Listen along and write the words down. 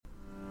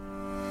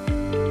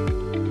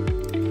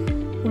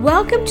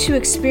Welcome to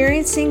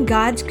Experiencing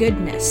God's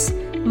Goodness.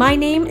 My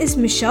name is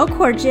Michelle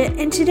Corgett,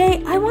 and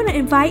today I want to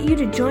invite you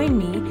to join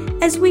me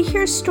as we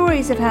hear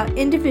stories of how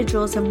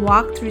individuals have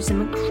walked through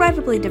some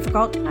incredibly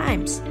difficult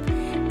times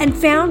and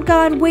found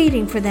God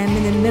waiting for them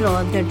in the middle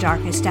of their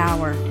darkest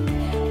hour.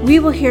 We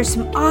will hear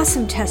some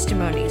awesome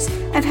testimonies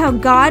of how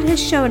God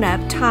has shown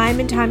up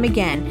time and time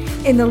again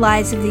in the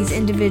lives of these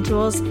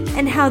individuals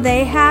and how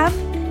they have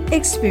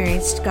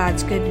experienced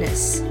God's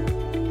goodness.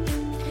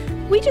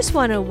 We just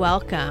want to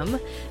welcome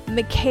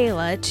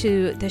Mikayla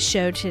to the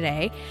show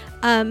today.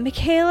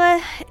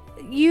 Mikayla,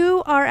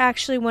 you are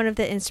actually one of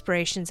the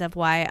inspirations of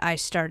why I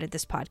started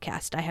this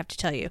podcast, I have to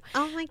tell you.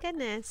 Oh my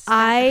goodness.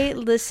 I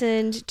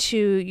listened to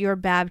your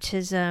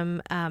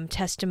baptism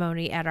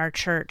testimony at our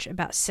church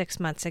about 6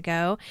 months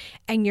ago,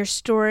 and your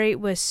story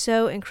was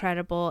so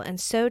incredible and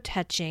so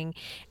touching,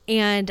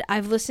 and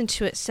I've listened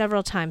to it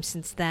several times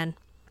since then.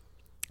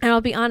 And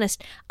I'll be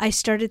honest, I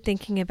started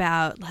thinking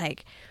about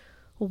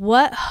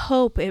what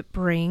hope it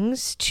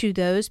brings to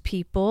those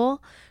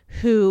people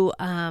who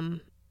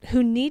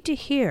need to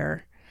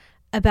hear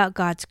about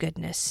God's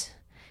goodness,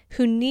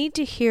 who need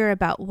to hear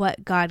about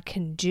what God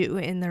can do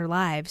in their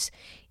lives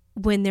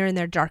when they're in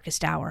their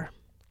darkest hour.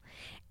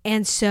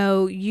 And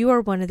so you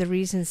are one of the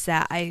reasons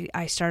that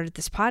I started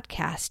this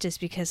podcast, is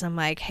because I'm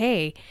like,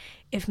 hey,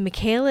 if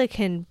Mikayla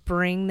can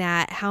bring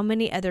that, how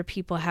many other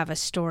people have a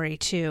story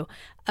too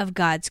of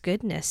God's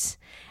goodness?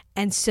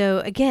 And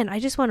so, again,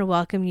 I just want to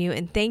welcome you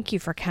and thank you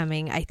for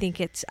coming.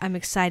 I'm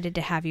excited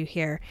to have you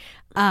here.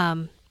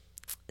 We're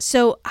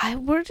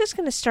just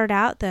going to start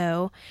out,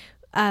 though,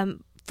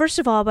 first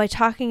of all, by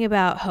talking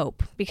about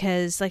hope,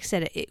 because, like I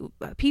said,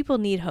 people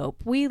need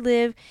hope. We're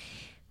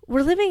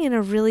living in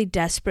a really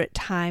desperate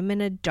time, in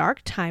a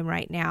dark time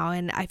right now,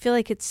 and I feel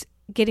like it's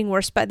getting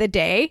worse by the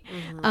day.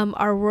 Mm-hmm.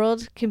 Our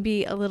world can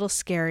be a little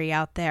scary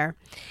out there.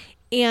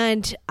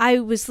 And I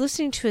was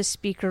listening to a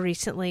speaker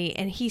recently,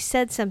 and he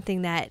said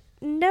something that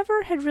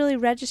never had really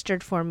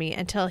registered for me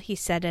until he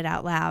said it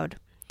out loud.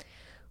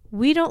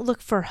 We don't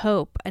look for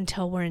hope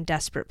until we're in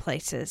desperate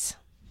places.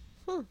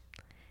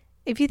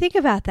 If you think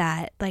about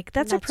that,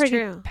 that's a pretty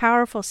true.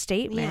 Powerful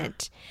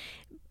statement.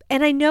 Yeah.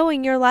 And I know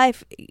in your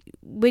life,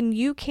 when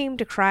you came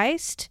to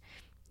Christ,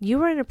 you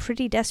were in a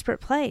pretty desperate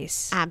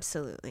place.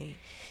 Absolutely.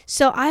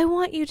 So I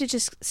want you to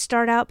just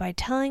start out by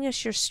telling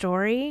us your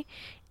story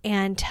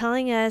and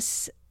telling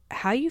us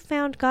how you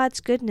found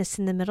God's goodness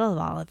in the middle of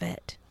all of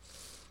it.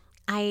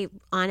 I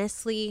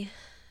honestly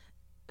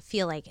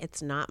feel like it's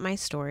not my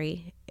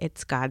story,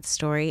 it's God's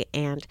story,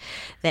 and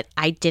that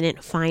I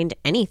didn't find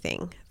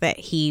anything, that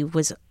He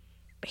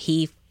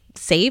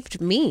saved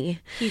me.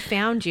 He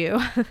found you.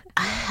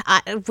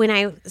 When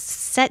I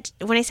sat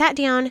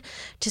down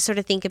to sort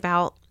of think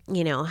about,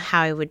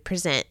 how I would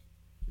present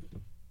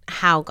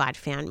how God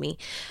found me,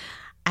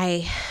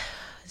 I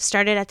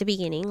started at the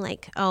beginning,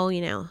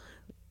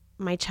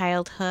 my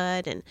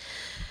childhood and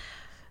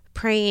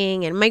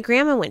praying, and my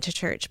grandma went to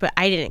church, but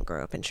I didn't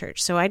grow up in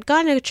church. So I'd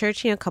gone to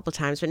church, a couple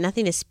times, but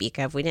nothing to speak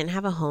of. We didn't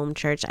have a home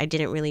church. I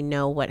didn't really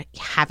know what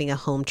having a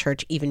home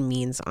church even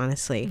means,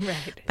 honestly.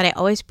 Right. But I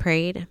always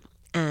prayed.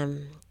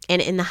 And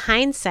in the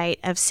hindsight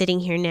of sitting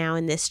here now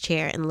in this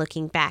chair and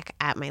looking back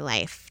at my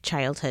life,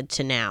 childhood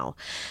to now,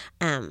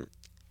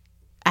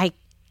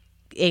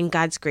 in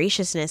God's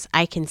graciousness,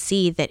 I can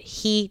see that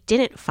He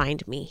didn't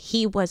find me.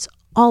 He was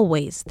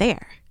always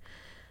there.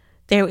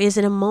 There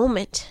isn't a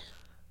moment,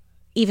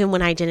 even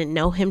when I didn't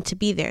know Him to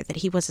be there, that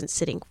He wasn't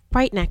sitting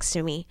right next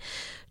to me,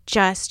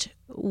 just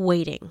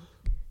waiting.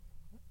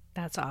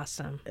 That's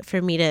awesome.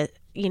 For me to,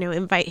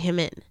 invite Him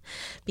in,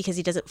 because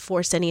He doesn't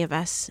force any of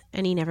us,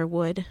 and He never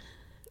would.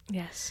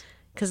 Yes.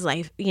 Because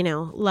life,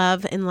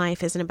 love in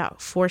life isn't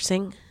about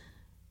forcing.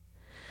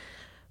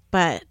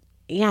 But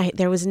yeah,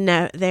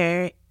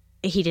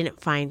 He didn't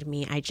find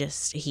me.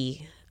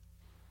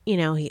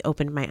 He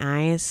opened my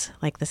eyes,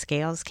 like the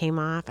scales came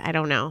off. I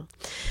don't know.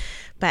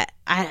 But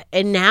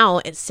now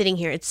it's sitting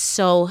here, it's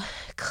so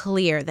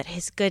clear that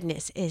His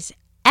goodness is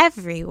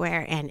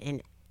everywhere and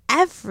in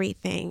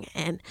everything,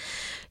 and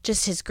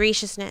just His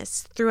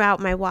graciousness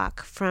throughout my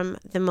walk from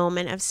the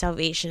moment of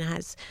salvation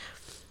has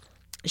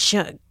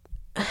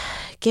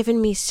given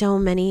me so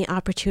many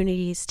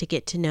opportunities to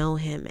get to know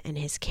Him and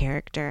His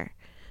character.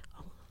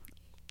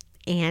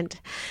 And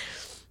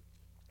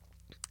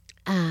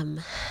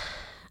I'm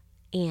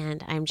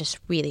just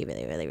really,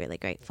 really, really, really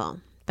grateful.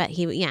 But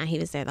He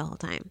was there the whole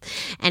time.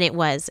 And it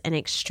was an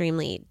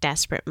extremely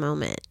desperate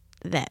moment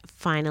that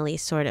finally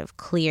sort of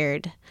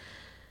cleared,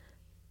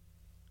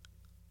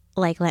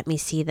 let me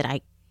see that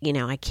I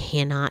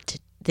cannot,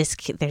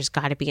 there's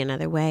got to be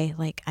another way.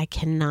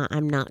 I'm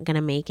not going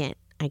to make it.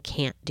 I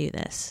can't do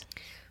this.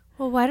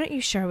 Well, why don't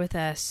you share with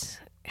us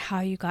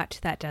how you got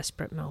to that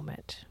desperate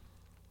moment?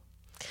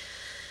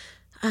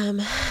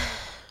 I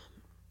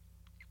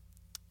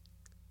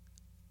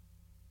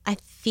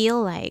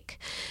feel like,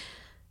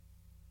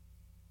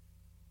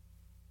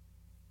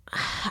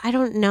 I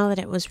don't know that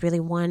it was really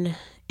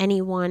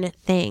any one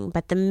thing,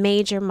 but the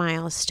major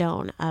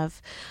milestone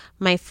of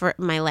my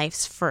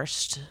life's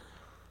first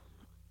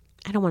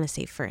I don't want to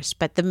say first,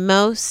 but the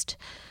most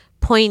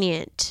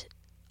poignant,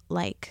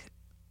 like,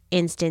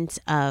 instance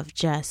of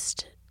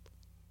just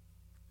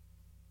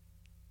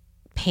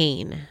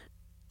pain,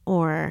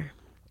 or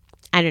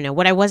I don't know,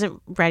 what I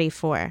wasn't ready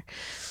for.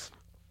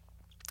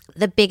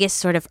 The biggest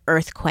sort of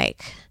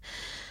earthquake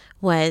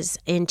was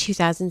in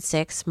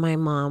 2006. My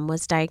mom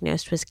was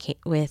diagnosed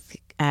with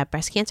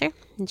breast cancer,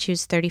 and she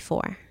was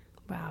 34.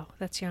 Wow,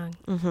 that's young.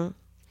 Mm-hmm.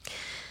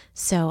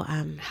 So,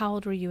 how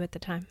old were you at the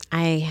time?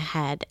 I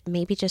had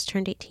maybe just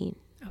turned 18.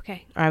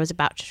 Okay. Or I was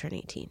about to turn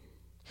 18.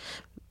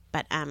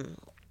 But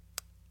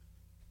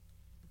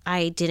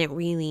I didn't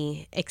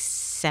really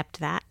accept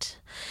that.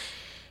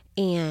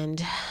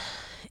 And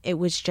it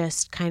was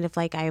just kind of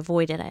like I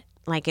avoided it.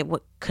 Like it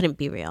couldn't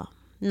be real.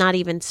 Not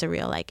even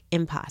surreal, like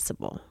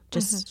impossible.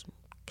 Just,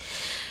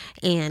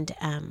 and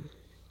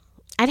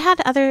I'd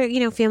had other,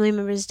 family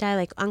members die,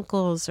 like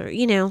uncles or,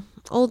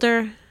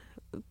 older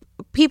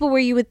people where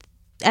you would,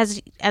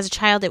 as a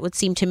child, it would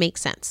seem to make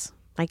sense.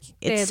 Like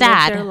it's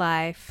sad, their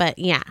life, but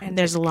yeah,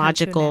 there's a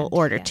logical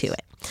order to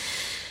it.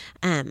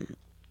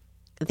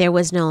 There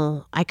was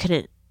no, I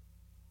couldn't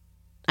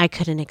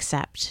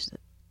accept.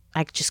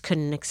 I just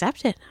couldn't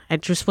accept it.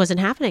 It just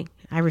wasn't happening.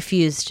 I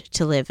refused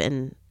to live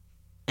in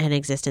an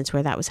existence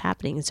where that was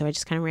happening. And so I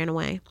just kind of ran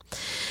away.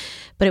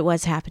 But it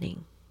was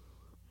happening.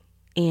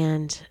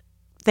 And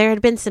there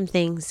had been some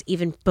things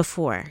even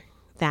before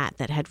that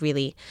had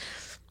really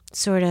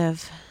sort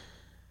of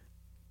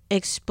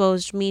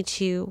exposed me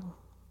to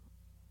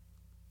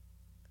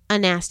a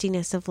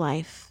nastiness of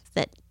life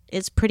that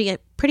is pretty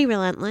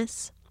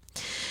relentless.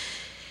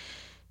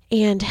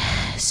 And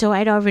so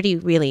I'd already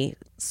really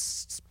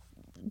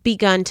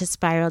begun to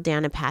spiral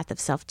down a path of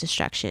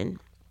self-destruction.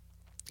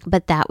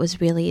 But that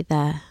was really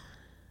the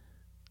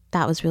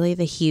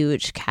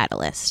huge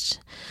catalyst.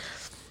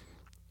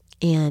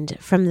 And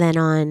from then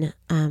on,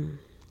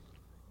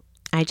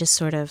 I just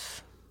sort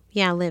of,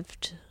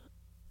 lived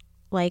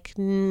like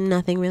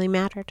nothing really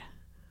mattered.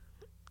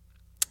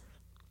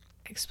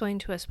 Explain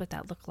to us what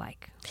that looked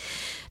like.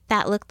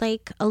 That looked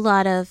like a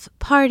lot of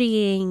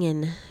partying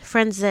and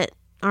friends that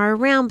are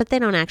around, but they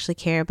don't actually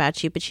care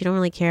about you, but you don't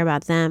really care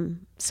about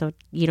them. So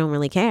you don't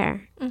really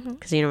care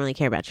because you don't really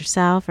care about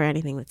yourself or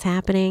anything that's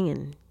happening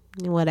and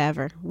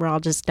whatever. We're all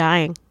just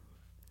dying.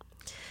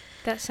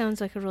 That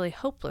sounds like a really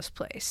hopeless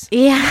place.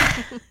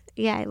 Yeah.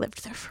 Yeah, I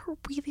lived there for a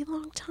really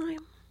long time.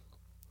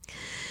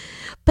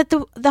 But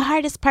the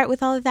hardest part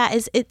with all of that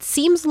is it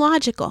seems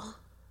logical.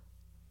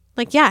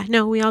 Like, yeah,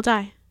 no, we all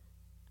die.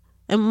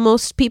 And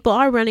most people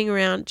are running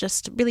around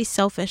just really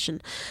selfish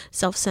and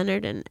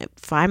self-centered. And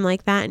if I'm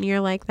like that and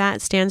you're like that,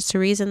 it stands to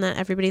reason that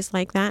everybody's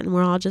like that. And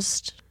we're all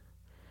just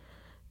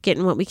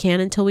getting what we can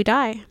until we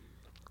die.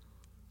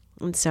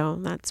 And so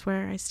that's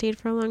where I stayed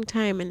for a long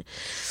time. And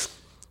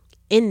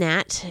in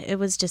that, it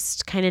was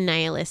just kind of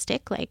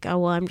nihilistic. Like, oh,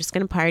 well, I'm just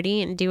going to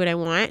party and do what I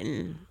want.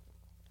 And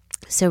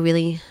so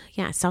really,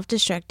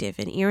 self-destructive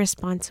and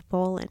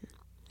irresponsible. And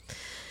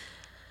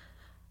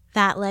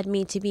that led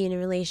me to be in a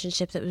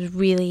relationship that was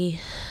really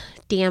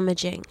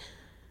damaging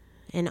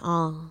in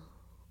all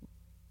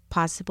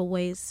possible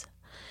ways.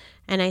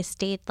 And I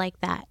stayed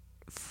like that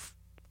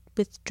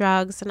with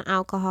drugs and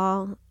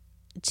alcohol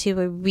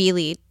to a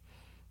really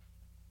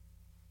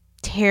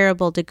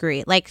terrible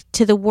degree, like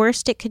to the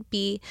worst it could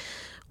be,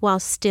 while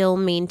still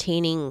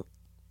maintaining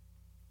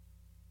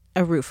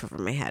a roof over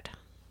my head.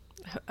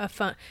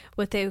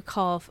 What they would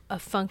call a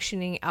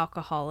functioning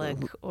alcoholic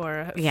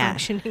or a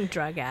functioning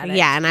drug addict.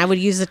 Yeah, and I would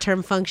use the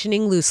term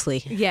functioning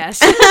loosely. Yes.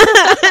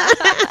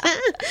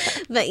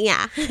 But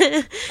yeah,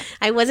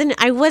 I wasn't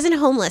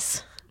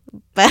homeless,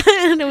 but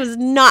it was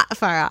not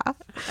far off.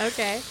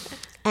 Okay.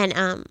 And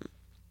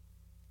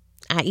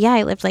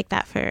I lived like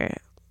that for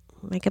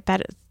like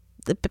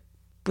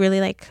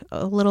really like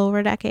a little over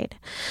a decade.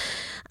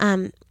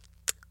 When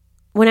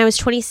I was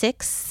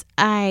 26,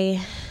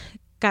 I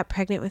got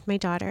pregnant with my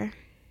daughter,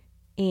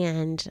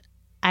 and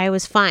I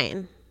was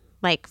fine.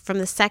 Like from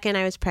the second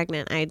I was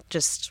pregnant, I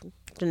just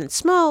didn't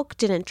smoke,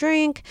 didn't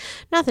drink,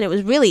 nothing. It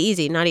was really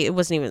easy. There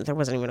wasn't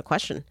even a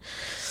question.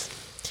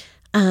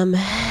 And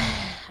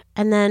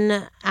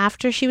then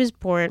after she was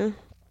born,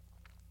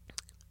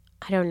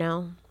 I don't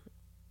know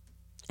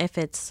if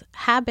it's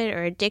habit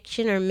or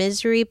addiction or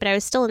misery, but I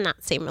was still in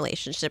that same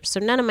relationship. So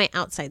none of my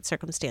outside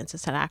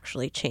circumstances had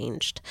actually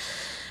changed.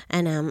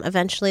 And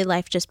eventually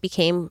life just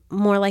became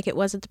more like it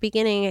was at the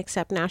beginning,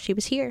 except now she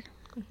was here.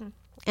 Mm-hmm.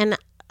 And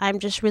I'm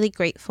just really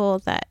grateful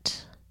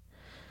that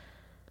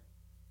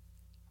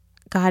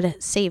God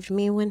saved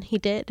me when he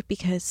did,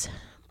 because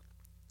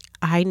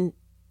I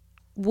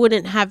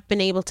wouldn't have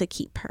been able to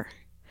keep her.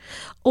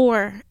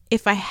 Or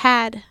if I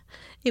had,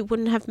 it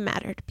wouldn't have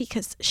mattered,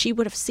 because she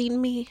would have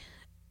seen me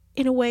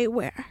in a way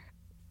where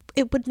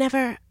it would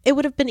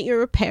have been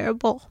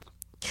irreparable.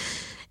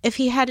 If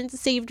he hadn't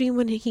saved me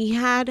when he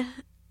had,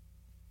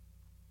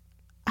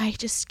 I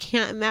just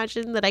can't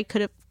imagine that I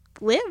could have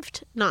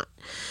lived, not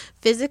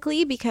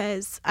physically,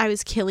 because I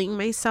was killing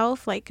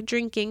myself, like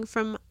drinking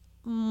from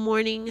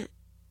waking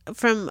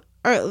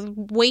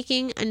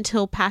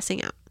until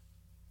passing out.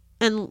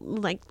 and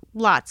like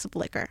lots of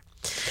liquor.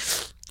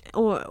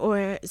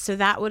 Or so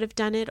that would have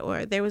done it,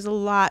 or there was a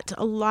lot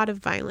of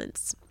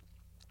violence.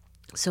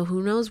 So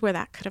who knows where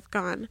that could have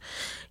gone.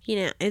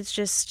 It's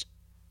just,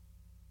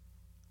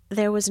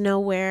 there was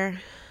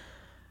nowhere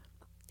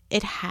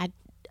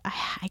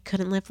I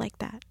couldn't live like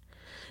that.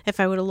 If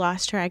I would have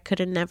lost her, I could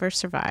have never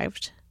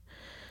survived.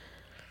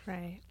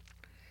 Right.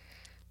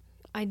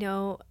 I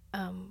know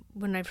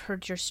when I've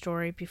heard your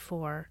story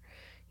before,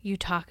 you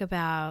talk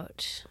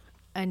about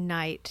a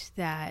night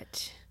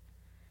that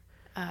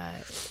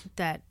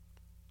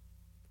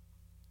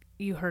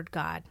you heard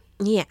God.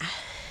 Yeah.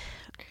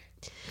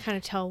 Kind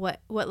of tell what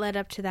led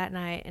up to that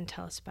night, and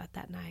tell us about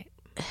that night.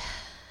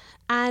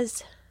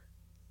 As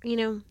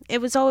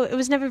it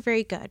was never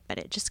very good, but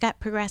it just got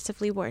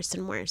progressively worse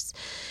and worse.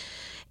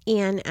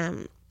 And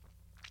in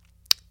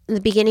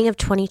the beginning of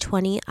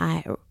 2020,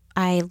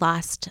 I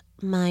lost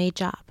my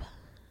job,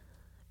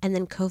 and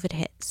then COVID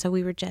hit, so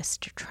we were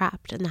just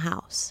trapped in the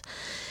house.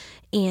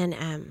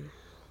 And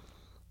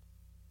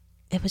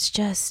it was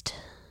just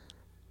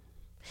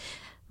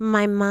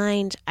my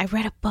mind. I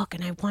read a book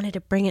and I wanted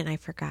to bring it and I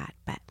forgot,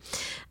 but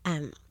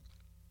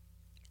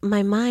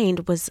my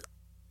mind was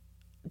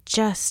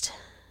just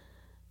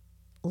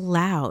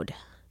loud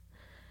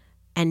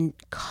and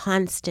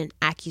constant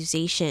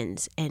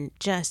accusations, and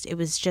it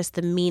was just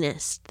the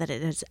meanest that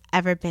it has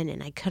ever been,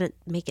 and I couldn't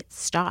make it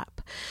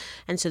stop.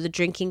 And so the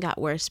drinking got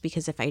worse,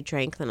 because if I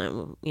drank, then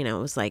it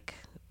was like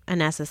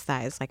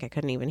anesthetized, like I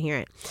couldn't even hear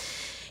it.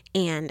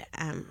 And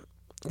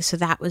so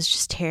that was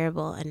just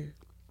terrible,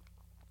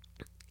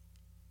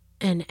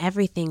 and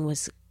everything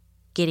was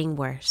getting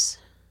worse.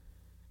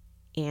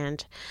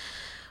 And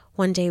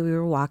one day we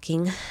were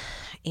walking,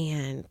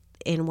 and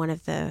in one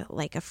of the,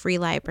 like a free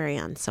library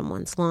on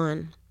someone's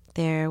lawn,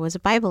 there was a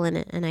Bible in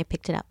it, and I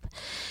picked it up.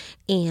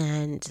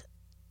 And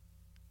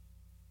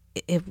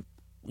it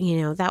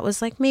that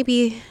was like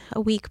maybe a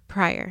week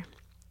prior,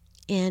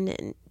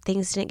 and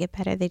things didn't get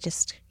better. They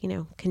just,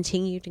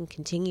 continued and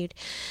continued.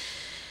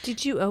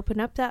 Did you open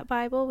up that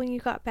Bible when you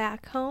got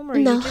back home, or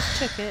No, you just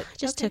took it?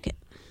 Just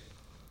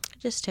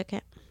took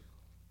it.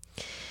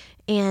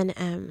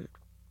 And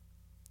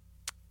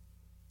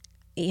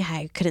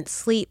I couldn't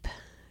sleep,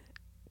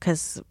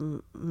 because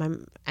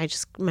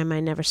my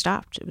mind never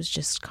stopped. It was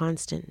just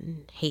constant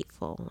and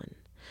hateful,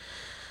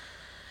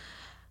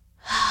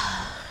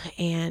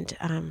 and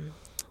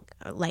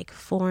like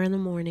 4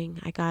 a.m,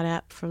 I got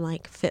up from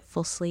like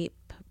fitful sleep,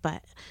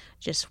 but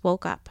just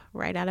woke up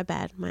right out of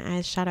bed, my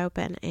eyes shot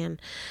open,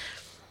 and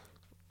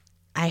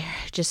I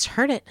just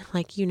heard it,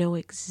 like,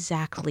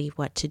 exactly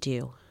what to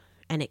do.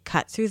 And it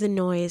cut through the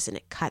noise, and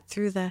it cut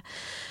through the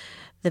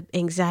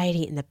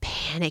anxiety and the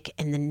panic,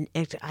 and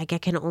I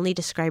can only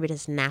describe it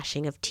as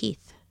gnashing of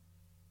teeth.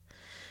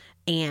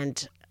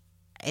 And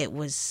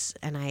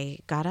I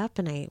got up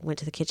and I went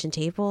to the kitchen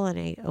table and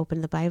I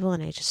opened the Bible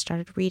and I just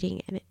started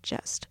reading, and it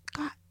just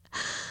got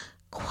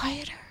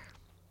quieter.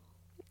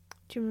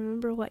 Do you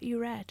remember what you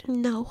read?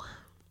 No.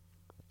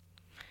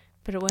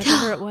 But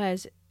whatever it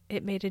was,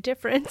 it made a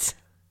difference.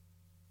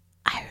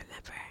 I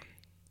remember.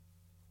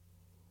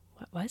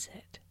 What was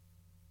it?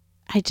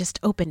 I just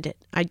opened it.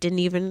 I didn't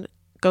even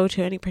go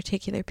to any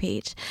particular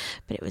page,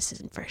 but it was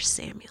in 1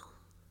 Samuel.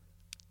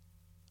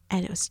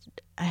 And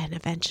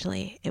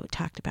eventually it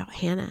talked about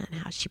Hannah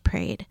and how she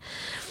prayed,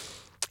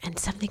 and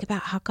something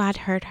about how God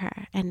heard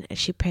her, and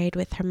she prayed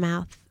with her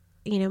mouth,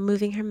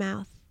 moving her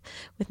mouth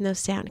with no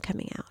sound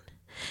coming out.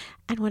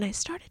 And when I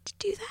started to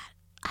do that,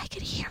 I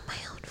could hear my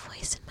own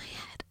voice in my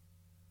head.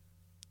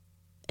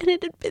 And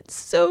it had been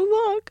so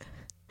long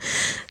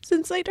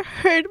since I'd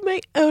heard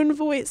my own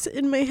voice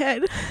in my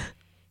head.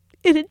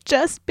 It had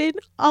just been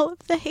all of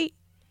the hate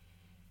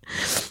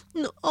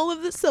and all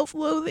of the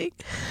self-loathing.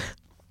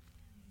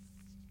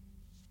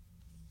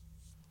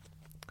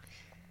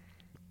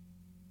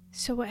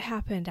 So what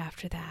happened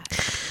after that?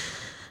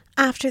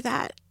 After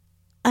that,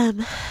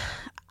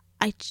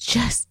 I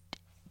just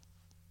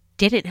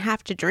didn't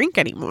have to drink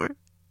anymore.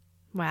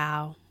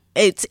 Wow.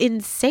 It's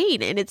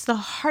insane, and it's the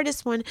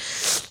hardest one.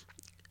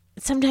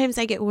 Sometimes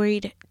I get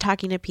worried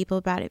talking to people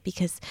about it,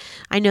 because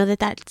I know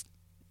that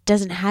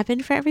doesn't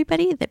happen for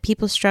everybody, that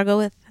people struggle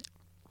with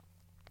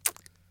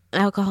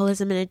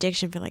alcoholism and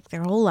addiction for like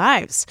their whole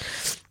lives.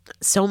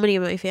 So many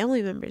of my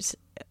family members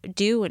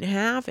do and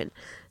have, and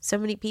so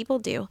many people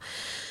do.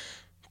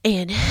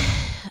 And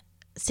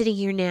sitting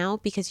here now,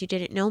 because you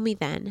didn't know me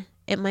then,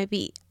 it might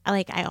be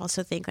like, I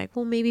also think like,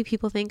 well, maybe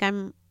people think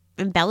I'm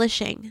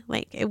embellishing.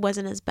 Like, it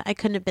wasn't as bad. I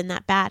couldn't have been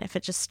that bad if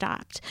it just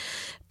stopped.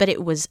 But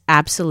it was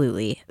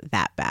absolutely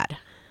that bad.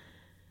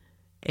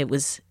 It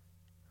was,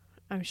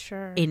 I'm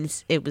sure.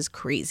 It was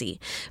crazy,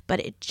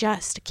 but it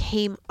just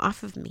came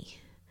off of me.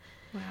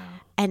 Wow.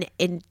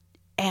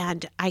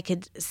 And I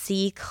could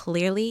see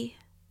clearly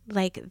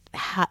like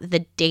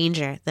the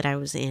danger that I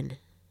was in.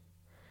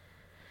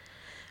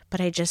 But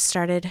I just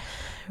started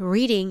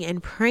reading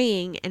and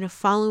praying and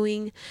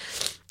following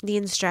the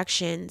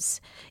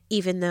instructions,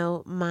 even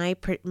though my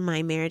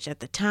marriage at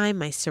the time,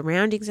 my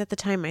surroundings at the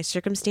time, my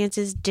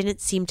circumstances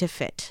didn't seem to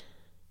fit.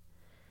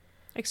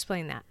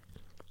 Explain that.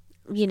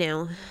 You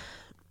know,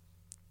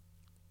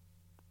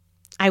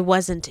 I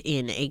wasn't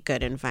in a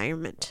good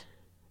environment.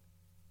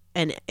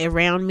 And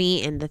around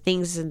me and the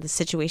things and the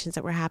situations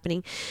that were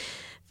happening,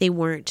 they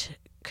weren't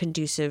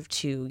conducive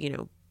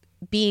to,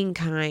 being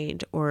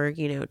kind or,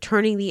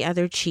 turning the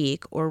other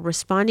cheek or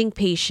responding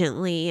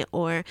patiently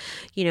or,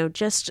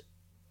 just,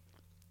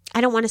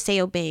 I don't want to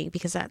say obeying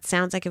because that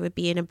sounds like it would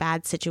be in a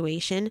bad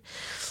situation,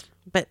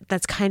 but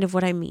that's kind of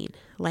what I mean.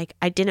 Like,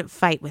 I didn't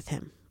fight with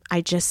him. I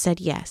just said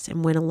yes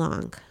and went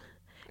along.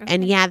 Okay.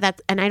 And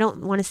and I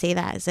don't want to say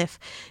that as if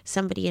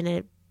somebody in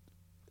a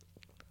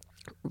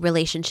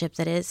relationship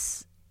that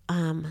is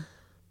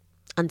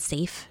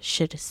unsafe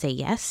should say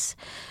yes.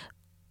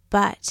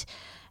 But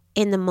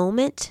in the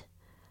moment,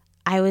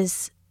 I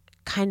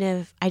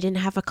didn't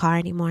have a car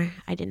anymore.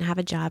 I didn't have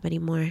a job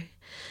anymore.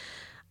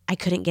 I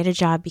couldn't get a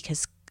job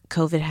because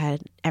COVID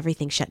had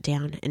everything shut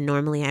down. And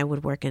normally I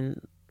would work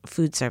in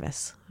food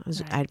service.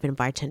 I'd been a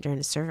bartender and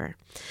a server.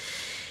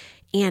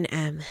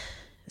 And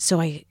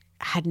so I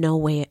had no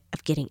way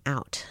of getting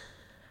out.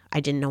 I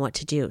didn't know what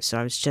to do. So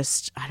I was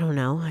just, I don't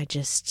know. I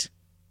just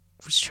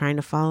was trying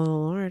to follow the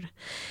Lord.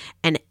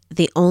 And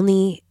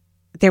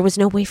there was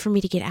no way for me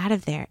to get out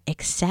of there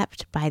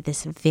except by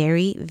this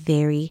very,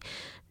 very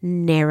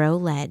narrow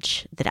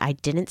ledge that I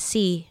didn't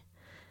see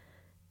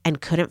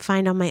and couldn't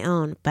find on my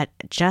own. But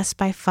just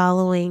by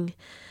following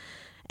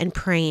and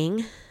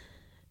praying,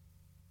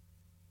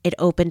 it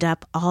opened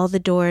up all the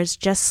doors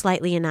just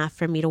slightly enough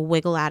for me to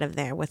wiggle out of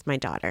there with my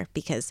daughter.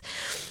 Because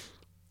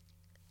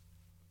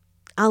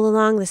all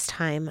along this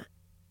time,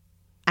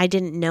 I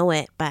didn't know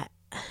it, but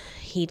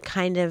he'd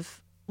kind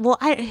of,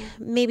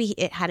 maybe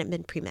it hadn't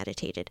been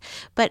premeditated,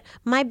 but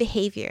my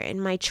behavior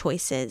and my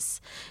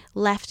choices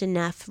left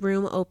enough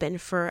room open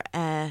for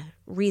a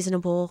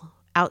reasonable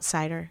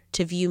outsider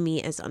to view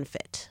me as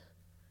unfit.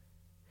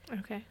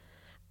 Okay.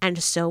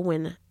 And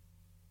so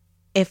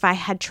if I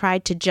had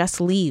tried to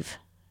just leave,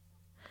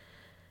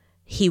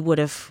 he would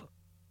have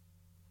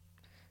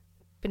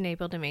been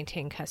able to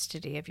maintain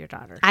custody of your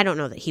daughter. I don't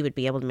know that he would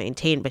be able to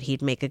maintain, but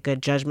he'd make a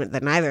good judgment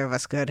that neither of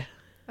us could.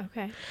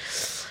 Okay.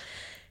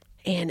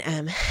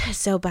 And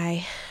so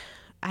I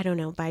don't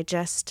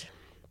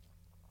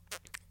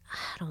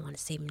want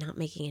to say not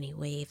making any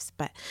waves,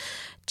 but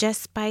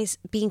just by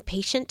being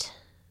patient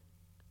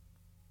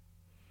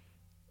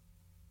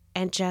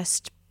and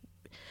just,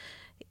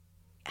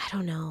 I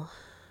don't know.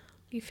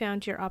 You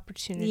found your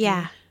opportunity.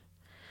 Yeah.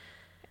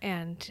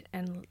 And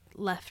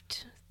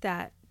left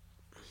that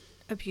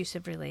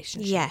abusive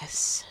relationship.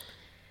 Yes.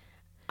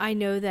 I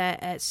know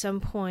that at some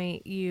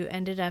point you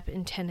ended up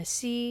in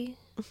Tennessee.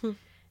 Mm-hmm.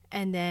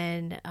 And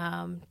then,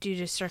 due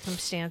to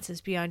circumstances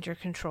beyond your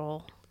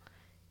control,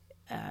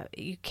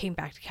 you came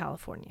back to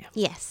California.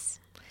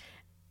 Yes.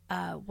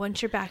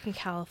 Once you're back in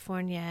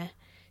California,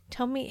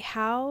 tell me,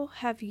 how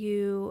have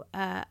you,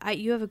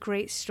 you have a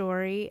great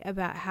story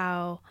about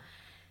how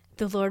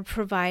the Lord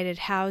provided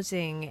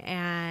housing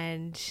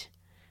and,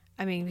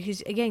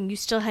 because again, you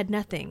still had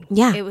nothing.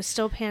 Yeah. It was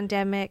still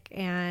pandemic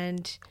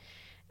and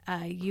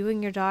you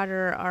and your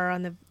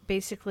daughter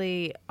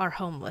basically are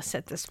homeless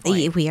at this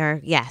point. We are,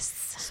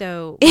 yes.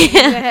 So go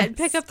ahead and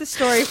pick up the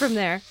story from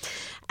there.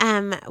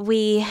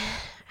 We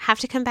have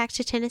to come back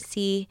to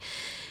Tennessee,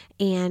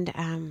 and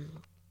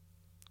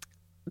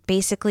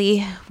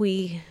basically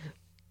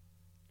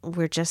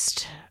we're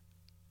just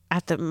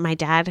my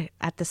dad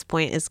at this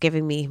point is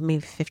giving me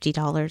maybe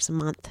 $50 a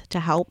month to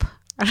help.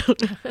 I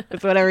don't know,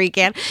 with whatever he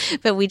can,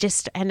 but we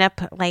just end up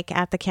like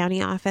at the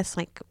county office,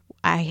 like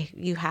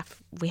we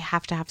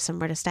have to have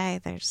somewhere to stay.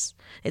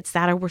 It's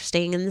that or we're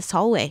staying in this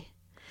hallway.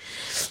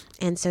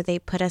 And so they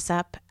put us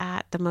up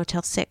at the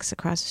Motel 6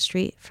 across the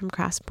street from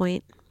Cross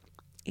Point.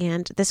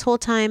 And this whole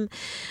time,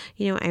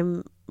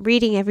 I'm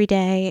reading every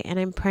day and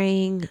I'm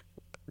praying,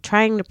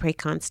 trying to pray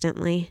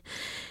constantly.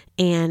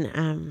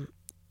 And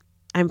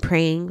I'm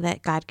praying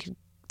that God could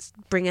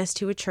bring us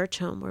to a church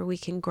home where we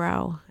can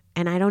grow.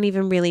 And I don't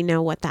even really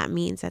know what that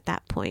means at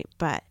that point,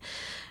 but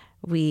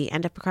we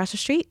end up across the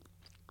street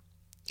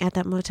at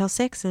that Motel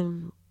 6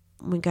 and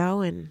we go,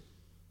 and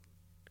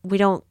we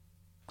don't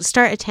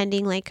start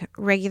attending like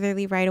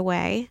regularly right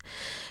away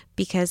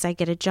because I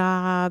get a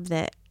job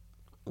that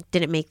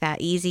didn't make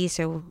that easy.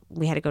 So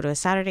we had to go to a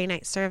Saturday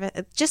night service,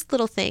 just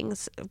little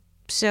things.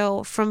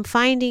 So from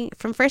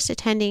first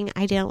attending,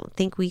 I don't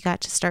think we got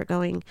to start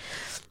going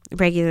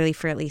regularly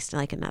for at least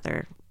like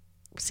another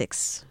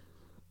 6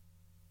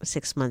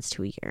 months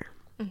to a year.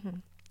 Mm-hmm.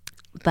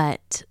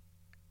 But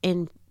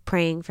in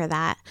praying for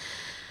that,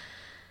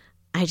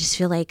 I just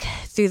feel like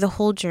through the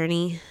whole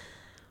journey,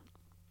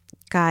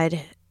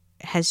 God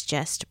has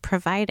just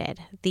provided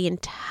the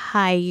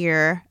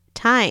entire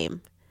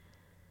time.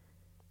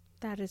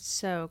 That is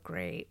so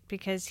great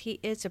because he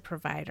is a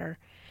provider.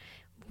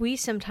 We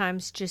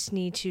sometimes just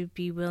need to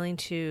be willing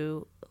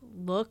to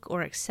look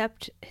or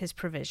accept his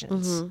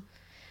provisions. Mm-hmm.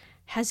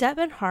 Has that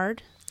been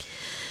hard?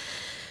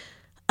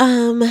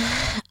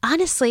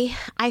 Honestly,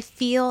 I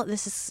feel,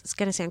 this is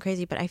going to sound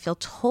crazy, but I feel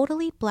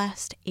totally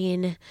blessed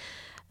in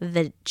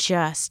the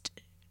just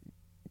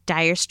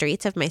dire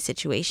straits of my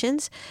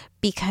situations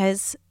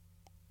because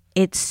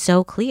it's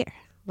so clear.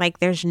 Like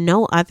there's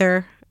no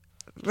other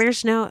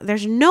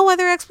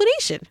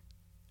explanation.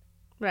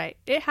 Right.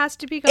 It has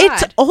to be God.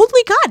 It's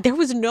only God. There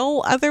was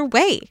no other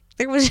way.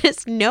 There was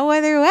just no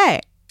other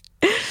way.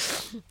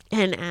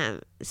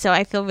 And so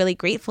I feel really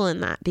grateful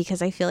in that,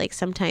 because I feel like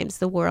sometimes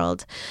the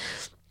world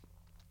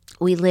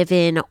we live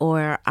in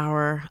or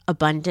our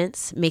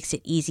abundance makes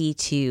it easy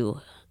to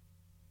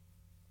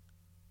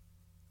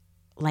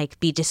like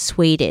be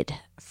dissuaded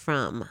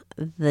from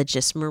the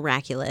just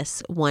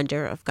miraculous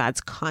wonder of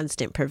God's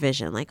constant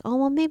provision. Like, oh,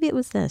 well, maybe it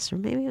was this or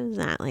maybe it was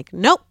that. Like,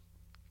 nope,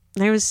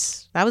 that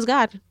was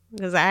God,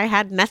 because I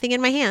had nothing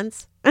in my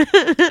hands.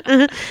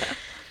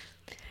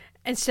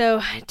 And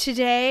so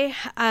today,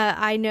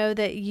 I know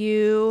that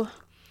you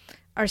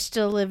are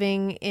still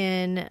living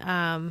in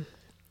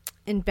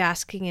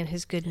basking in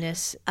His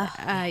goodness.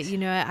 Yes. You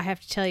know, I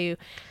have to tell you,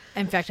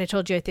 in fact, I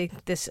told you, I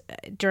think this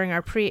during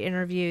our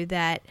pre-interview,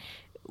 that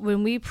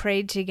when we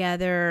prayed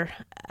together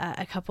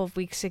a couple of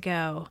weeks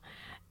ago,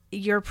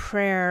 your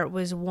prayer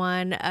was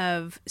one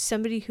of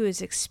somebody who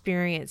has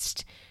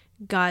experienced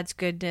God's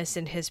goodness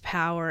and His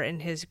power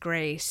and His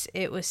grace.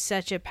 It was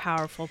such a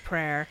powerful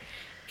prayer.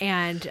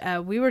 And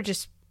we were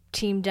just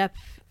teamed up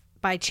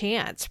by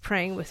chance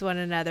praying with one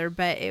another,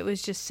 but it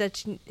was just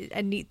such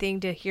a neat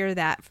thing to hear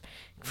that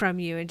from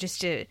you, and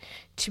just to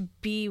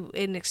be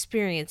and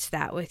experience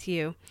that with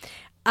you.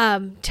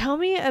 Tell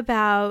me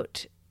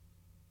about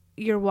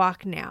your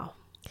walk now.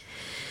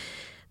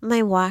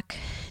 My walk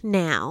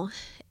now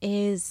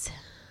is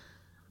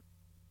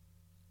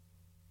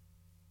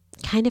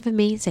kind of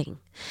amazing,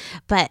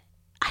 but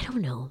I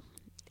don't know.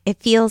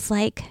 It feels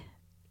like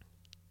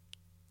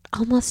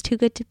almost too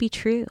good to be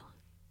true.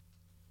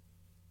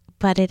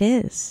 But it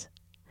is.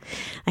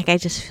 Like, I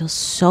just feel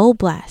so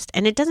blessed.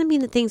 And it doesn't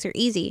mean that things are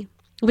easy,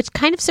 which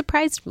kind of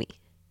surprised me.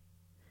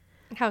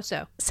 How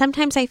so?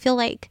 Sometimes I feel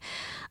like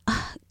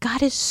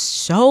God is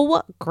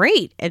so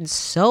great and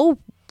so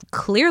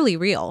clearly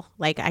real.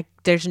 Like,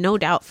 there's no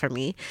doubt for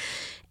me.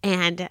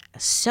 And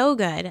so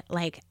good.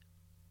 Like,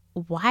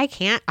 why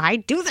can't I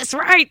do this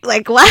right?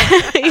 Like, why?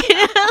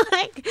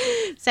 Like,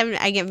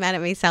 I get mad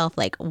at myself.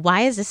 Like,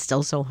 why is this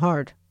still so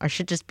hard? I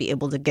should just be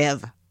able to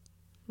give.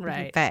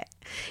 Right. But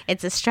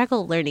it's a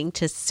struggle learning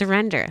to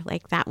surrender.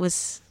 Like, that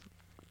was...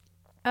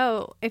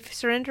 Oh, if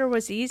surrender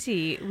was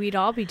easy, we'd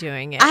all be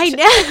doing it. I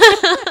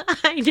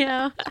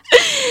know.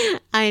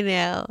 I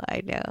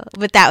know.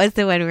 But that was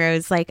the one where I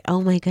was like,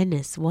 oh my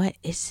goodness, what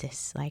is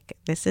this? Like,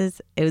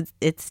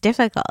 it's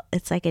difficult.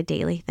 It's like a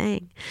daily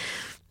thing.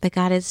 But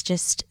God is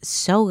just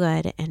so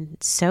good and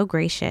so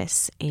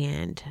gracious,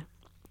 and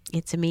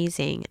it's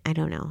amazing. I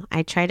don't know.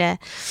 I try to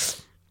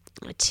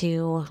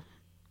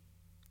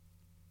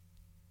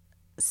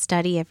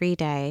study every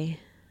day.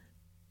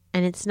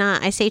 And it's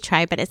not, I say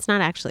try, but it's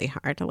not actually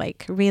hard.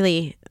 Like,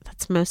 really,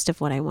 that's most of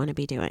what I want to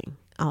be doing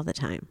all the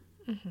time.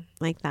 Mm-hmm.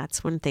 Like,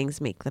 that's when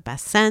things make the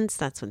best sense.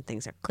 That's when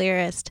things are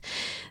clearest.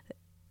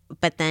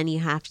 But then you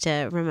have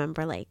to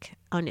remember, like,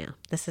 oh no,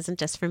 this isn't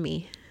just for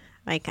me.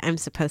 Like, I'm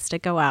supposed to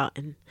go out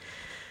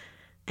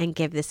and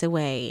give this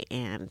away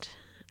and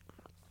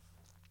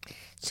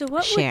so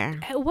share.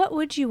 What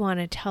would you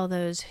want to tell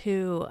those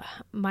who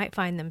might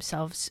find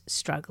themselves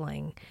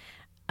struggling?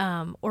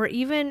 Or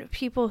even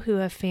people who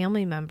have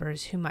family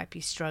members who might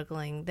be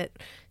struggling, that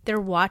they're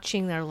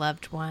watching their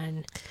loved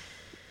one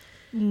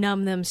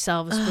numb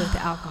themselves with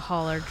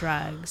alcohol or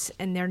drugs,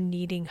 and they're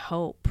needing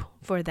hope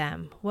for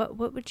them. What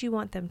would you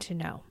want them to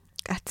know?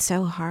 That's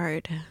so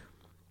hard.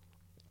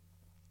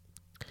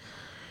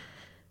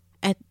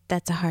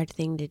 That's a hard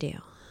thing to do.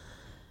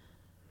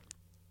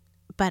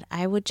 But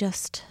I would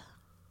just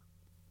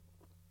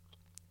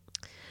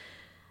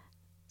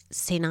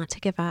say not to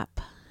give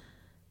up.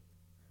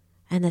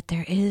 And that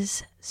there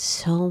is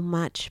so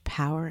much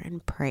power in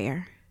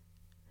prayer.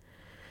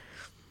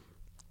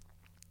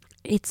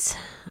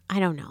 I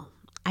don't know.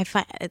 I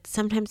find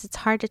sometimes it's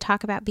hard to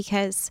talk about,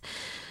 because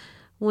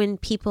when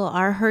people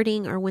are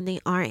hurting or when they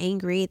are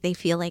angry, they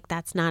feel like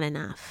that's not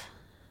enough.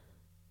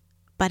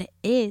 But it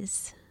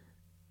is.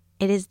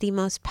 It is the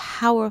most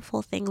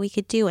powerful thing we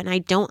could do, and I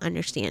don't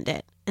understand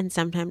it. And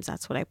sometimes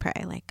that's what I pray.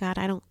 Like, God,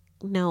 I don't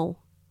know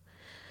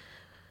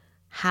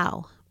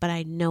how, but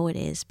I know it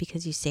is,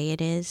 because you say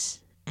it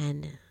is,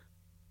 and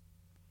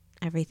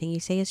everything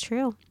you say is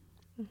true.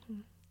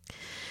 Mm-hmm.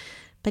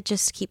 But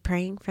just keep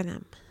praying for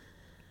them.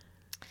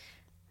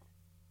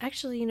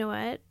 Actually, you know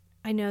what?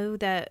 I know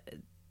that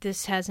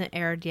this hasn't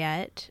aired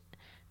yet,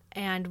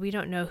 and we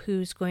don't know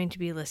who's going to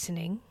be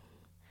listening,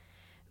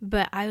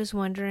 but I was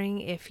wondering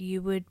if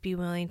you would be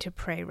willing to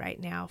pray right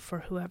now for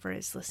whoever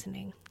is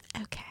listening.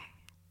 Okay.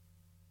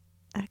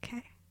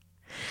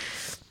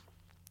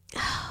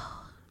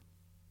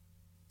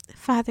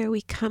 Father,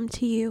 we come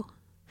to you.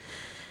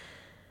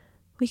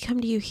 We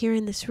come to you here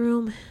in this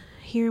room,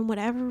 here in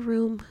whatever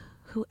room,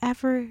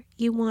 whoever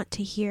you want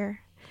to hear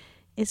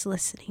is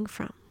listening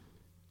from.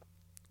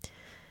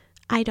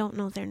 I don't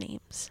know their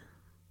names,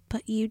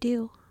 but you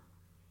do.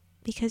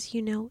 because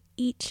you know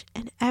each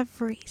and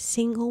every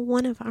single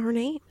one of our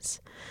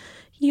names.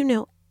 You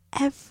know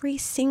every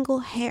single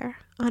hair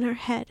on our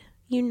head.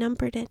 You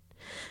numbered it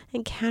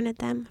and counted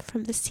them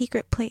from the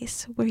secret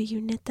place where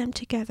you knit them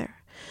together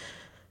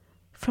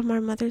from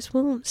our mother's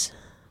wombs.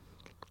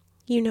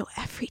 You know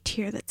every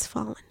tear that's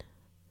fallen,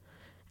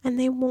 and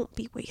they won't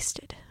be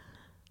wasted.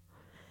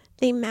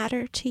 They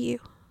matter to you.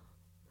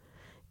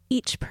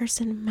 Each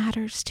person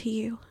matters to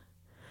you.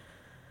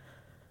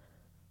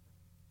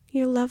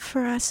 Your love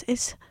for us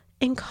is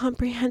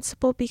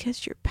incomprehensible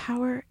because your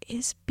power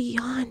is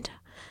beyond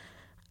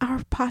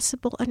our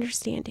possible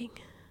understanding,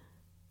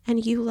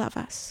 and you love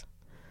us.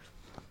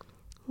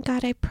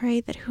 God, I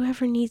pray that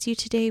whoever needs you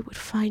today would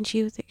find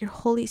you, that your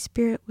Holy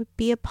Spirit would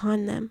be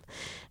upon them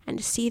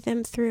and see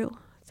them through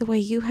the way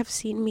you have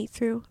seen me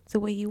through, the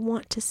way you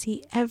want to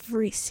see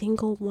every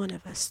single one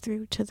of us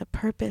through, to the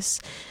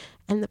purpose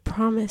and the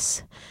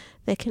promise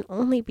that can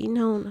only be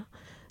known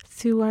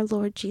through our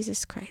Lord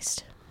Jesus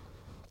Christ.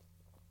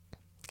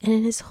 And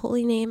in his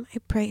holy name, I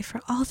pray for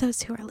all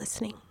those who are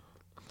listening,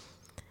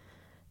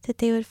 that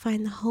they would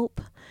find the hope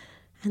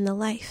and the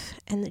life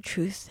and the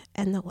truth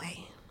and the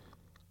way.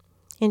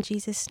 In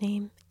Jesus'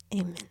 name,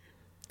 amen.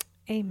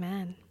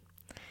 Amen.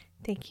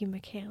 Thank you,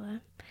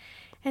 Mikayla.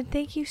 And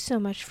thank you so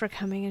much for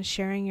coming and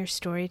sharing your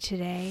story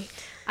today.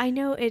 I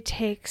know it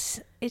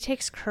takes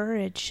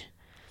courage.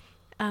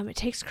 It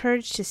takes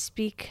courage to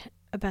speak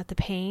about the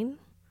pain.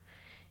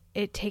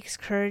 It takes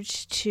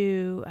courage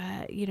to,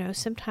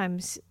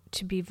 sometimes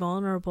to be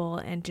vulnerable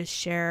and just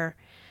share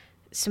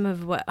some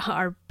of what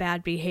our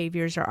bad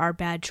behaviors or our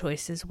bad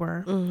choices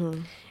were.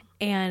 Mm-hmm.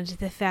 And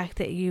the fact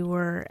that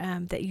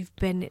that you've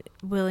been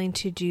willing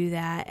to do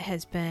that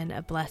has been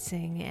a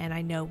blessing, and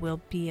I know will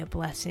be a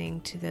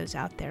blessing to those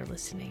out there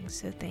listening.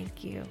 So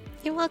thank you.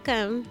 You're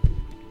welcome.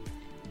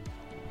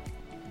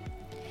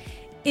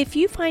 If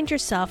you find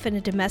yourself in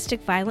a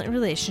domestic violent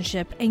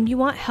relationship and you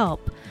want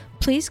help,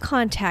 please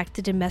contact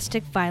the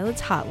Domestic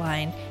Violence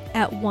Hotline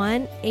at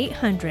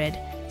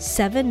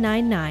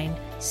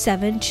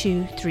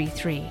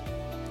 1-800-799-7233.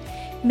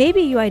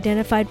 Maybe you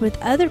identified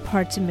with other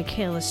parts of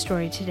Mikayla's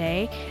story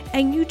today,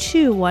 and you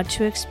too want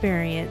to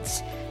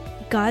experience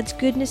God's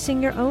goodness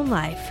in your own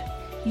life.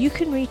 You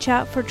can reach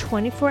out for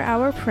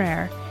 24-hour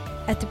prayer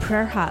at the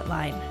prayer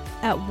hotline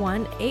at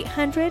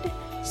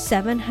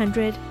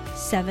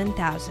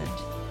 1-800-700-7000.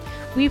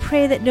 We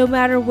pray that no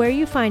matter where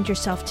you find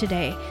yourself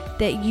today,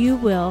 that you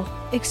will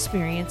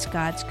experience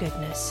God's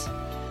goodness.